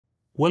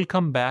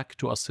Welcome back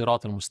to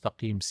al-Sirat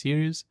al-Mustaqeem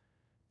series.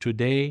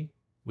 Today,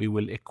 we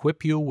will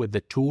equip you with the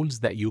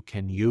tools that you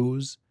can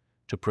use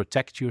to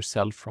protect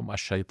yourself from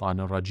shaitan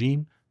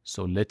al-Rajim.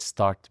 So let's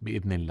start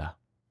bi'idhnillah.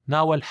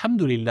 Now,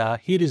 alhamdulillah,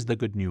 here is the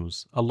good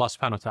news. Allah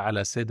subhanahu wa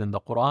ta'ala said in the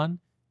Quran,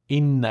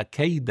 "Inna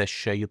kayda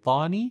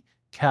shaitani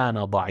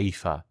kana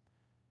da'ifa."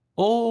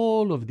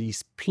 All of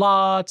these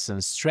plots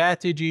and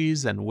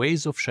strategies and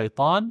ways of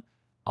shaitan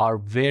are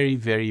very,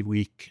 very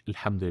weak,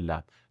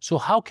 alhamdulillah. So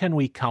how can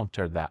we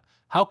counter that?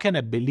 How can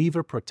a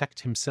believer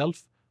protect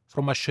himself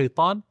from a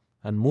shaitan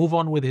and move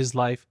on with his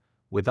life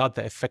without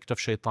the effect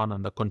of shaitan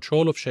and the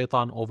control of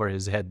shaitan over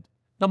his head?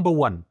 Number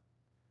one,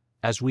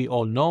 as we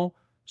all know,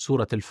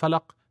 Surah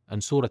Al-Falaq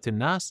and Surah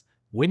Al-Nas,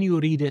 when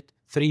you read it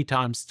three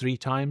times,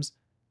 Rasulullah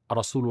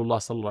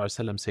sallallahu alaihi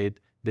wasallam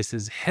said, this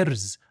is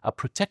hirz, a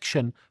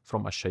protection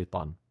from a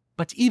shaitan.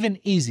 But even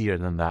easier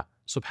than that,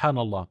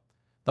 subhanallah,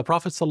 the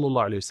Prophet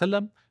sallallahu alaihi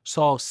wasallam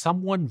saw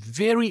someone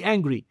very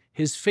angry.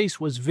 His face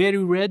was very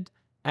red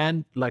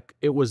and like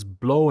it was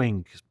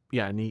blowing,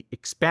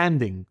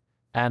 expanding.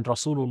 And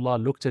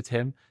Rasulullah looked at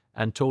him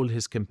and told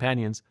his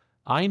companions,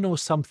 I know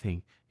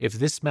something. If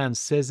this man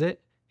says it,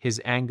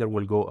 his anger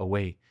will go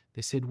away.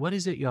 They said, what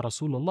is it, Ya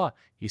Rasulullah?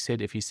 He said,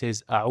 if he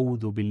says,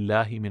 A'udhu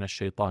billahi minash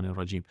shaitanir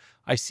rajim.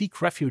 I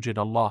seek refuge in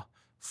Allah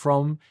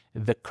from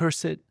the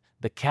cursed,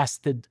 the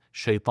casted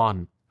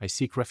shaitan. I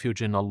seek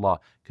refuge in Allah.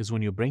 Because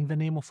when you bring the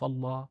name of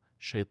Allah,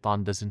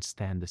 shaitan doesn't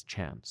stand a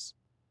chance.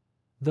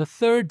 The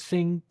third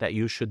thing that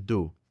you should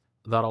do,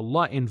 that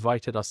Allah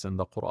invited us in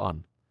the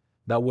Quran,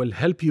 that will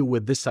help you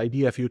with this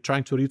idea. If you're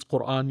trying to read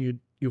Quran,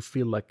 you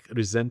feel like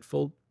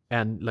resentful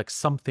and like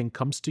something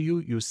comes to you,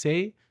 you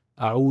say,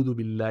 أعوذ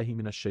بالله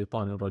من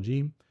الشيطان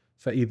الرجيم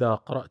فإذا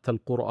قرأت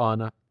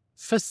القرآن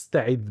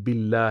فاستعذ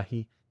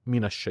بالله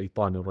من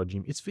الشيطان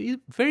الرجيم. It's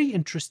very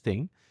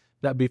interesting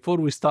that before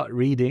we start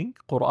reading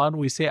Quran,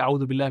 we say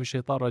أعوذ بالله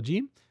من الشيطان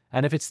الرجيم,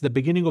 and if it's the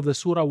beginning of the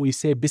surah, we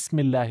say بسم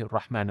الله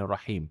الرحمن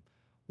الرحيم.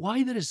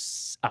 Why there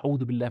is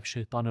أعوذ بالله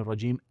من الشيطان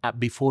الرجيم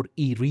before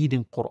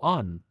reading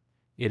Quran?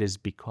 It is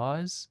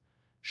because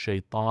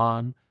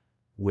shaitan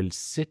will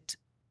sit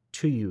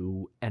to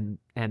you and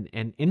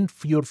in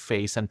your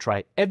face and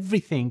try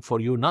everything for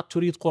you not to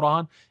read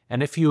Quran,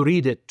 and if you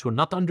read it, to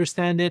not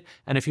understand it,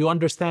 and if you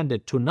understand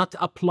it, to not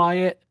apply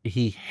it.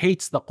 He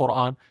hates the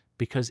Quran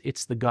because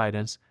it's the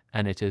guidance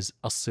and it is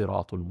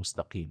al-Sirat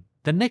al-Mustaqeem.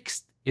 The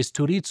next is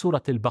to read Surah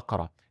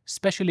Al-Baqarah,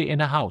 especially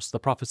in a house. The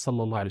Prophet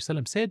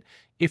ﷺ said,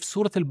 if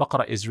Surah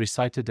Al-Baqarah is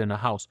recited in a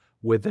house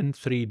within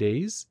 3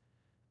 days,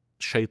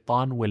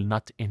 shaitan will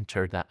not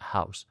enter that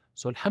house.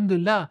 So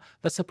alhamdulillah,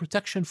 that's a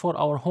protection for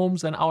our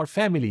homes and our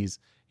families.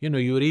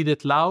 You read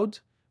it loud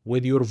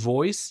with your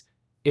voice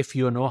if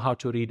you know how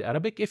to read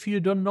Arabic. If you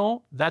don't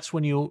know, that's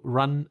when you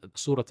run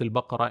Surah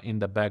Al-Baqarah in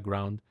the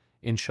background,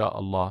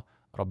 insha'Allah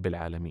Rabbil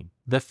Alameen.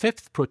 The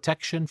fifth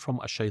protection from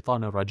a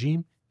shaitan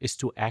al-Rajim is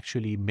to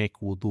actually make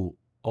wudu.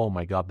 Oh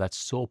my God, that's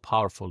so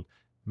powerful.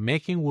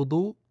 Making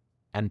wudu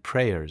and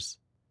prayers.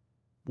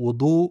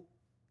 Wudu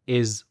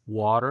is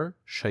water.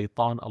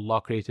 Shaitan,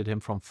 Allah created him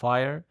from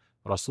fire.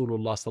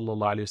 Rasulullah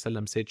sallallahu alaihi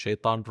wasallam said,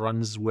 shaitan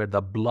runs where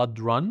the blood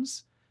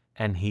runs,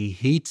 and he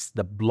heats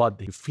the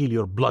blood. You feel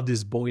your blood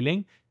is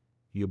boiling.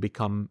 You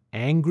become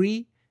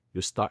angry.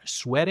 You start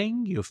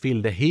sweating. You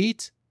feel the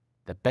heat.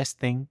 The best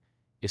thing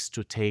is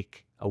to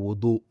take a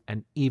wudu.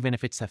 And even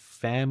if it's a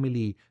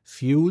family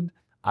feud,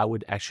 I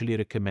would actually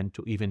recommend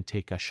to even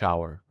take a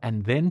shower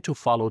and then to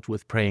follow it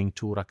with praying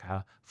 2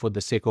 rak'ah for the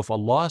sake of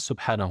Allah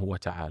subhanahu wa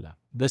ta'ala.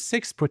 The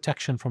sixth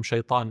protection from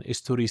shaitan is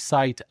to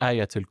recite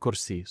Ayat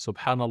al-Kursi.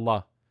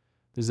 Subhanallah.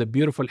 There's a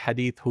beautiful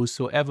hadith,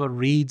 whosoever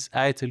reads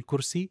Ayat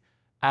al-Kursi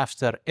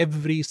after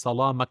every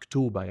Salah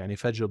maktuba, yani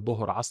Fajr,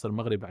 Dhuhr, Asr,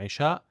 Maghrib,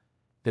 Isha,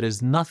 there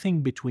is nothing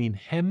between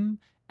him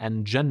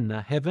and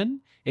Jannah,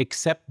 heaven,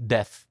 except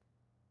death.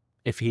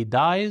 If he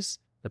dies,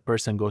 the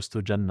person goes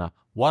to Jannah.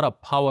 What a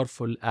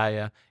powerful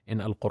ayah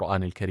in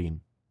Al-Quran Al-Kareem.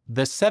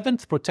 The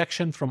seventh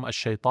protection from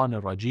Ash-Shaytan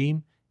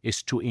Al-Rajim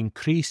is to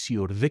increase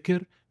your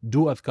dhikr.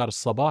 Do adhkar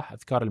al-sabah,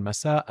 adhkar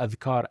al-masa,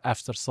 adhkar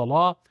after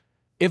salah.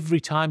 Every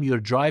time you're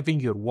driving,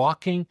 you're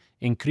walking,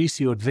 increase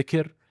your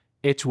dhikr.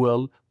 It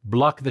will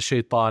block the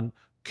shaitan,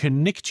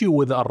 connect you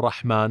with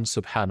Ar-Rahman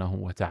subhanahu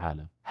wa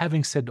ta'ala.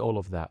 Having said all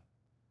of that,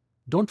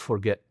 don't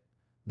forget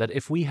that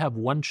if we have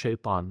one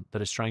shaitan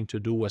that is trying to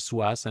do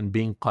waswas and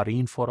being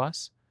qareen for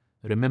us,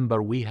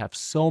 remember we have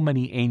so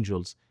many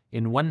angels.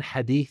 In one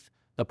hadith,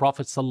 the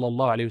Prophet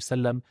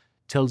ﷺ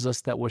tells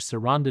us that we're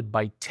surrounded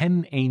by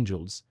 10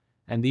 angels,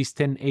 and these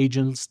 10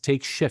 angels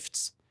take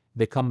shifts.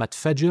 They come at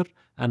Fajr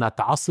and at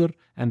Asr,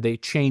 and they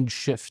change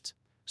shift.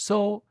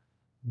 So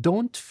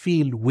don't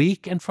feel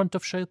weak in front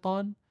of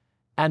shaitan,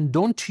 and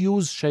don't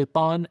use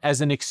shaitan as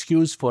an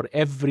excuse for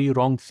every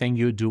wrong thing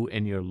you do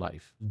in your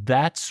life.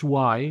 That's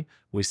why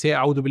we say,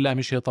 A'udhu billahi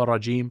min shaitan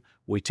rajim.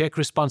 We take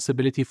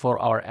responsibility for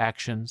our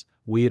actions.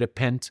 We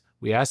repent.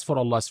 We ask for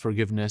Allah's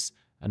forgiveness.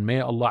 And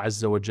may Allah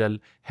Azza wa Jal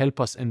help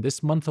us in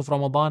this month of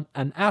Ramadan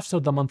and after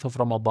the month of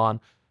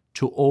Ramadan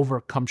to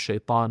overcome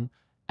shaitan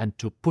and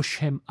to push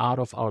him out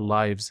of our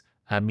lives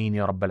آمين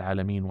يا رب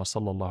العالمين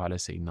وصلى الله على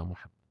سيدنا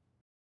محمد.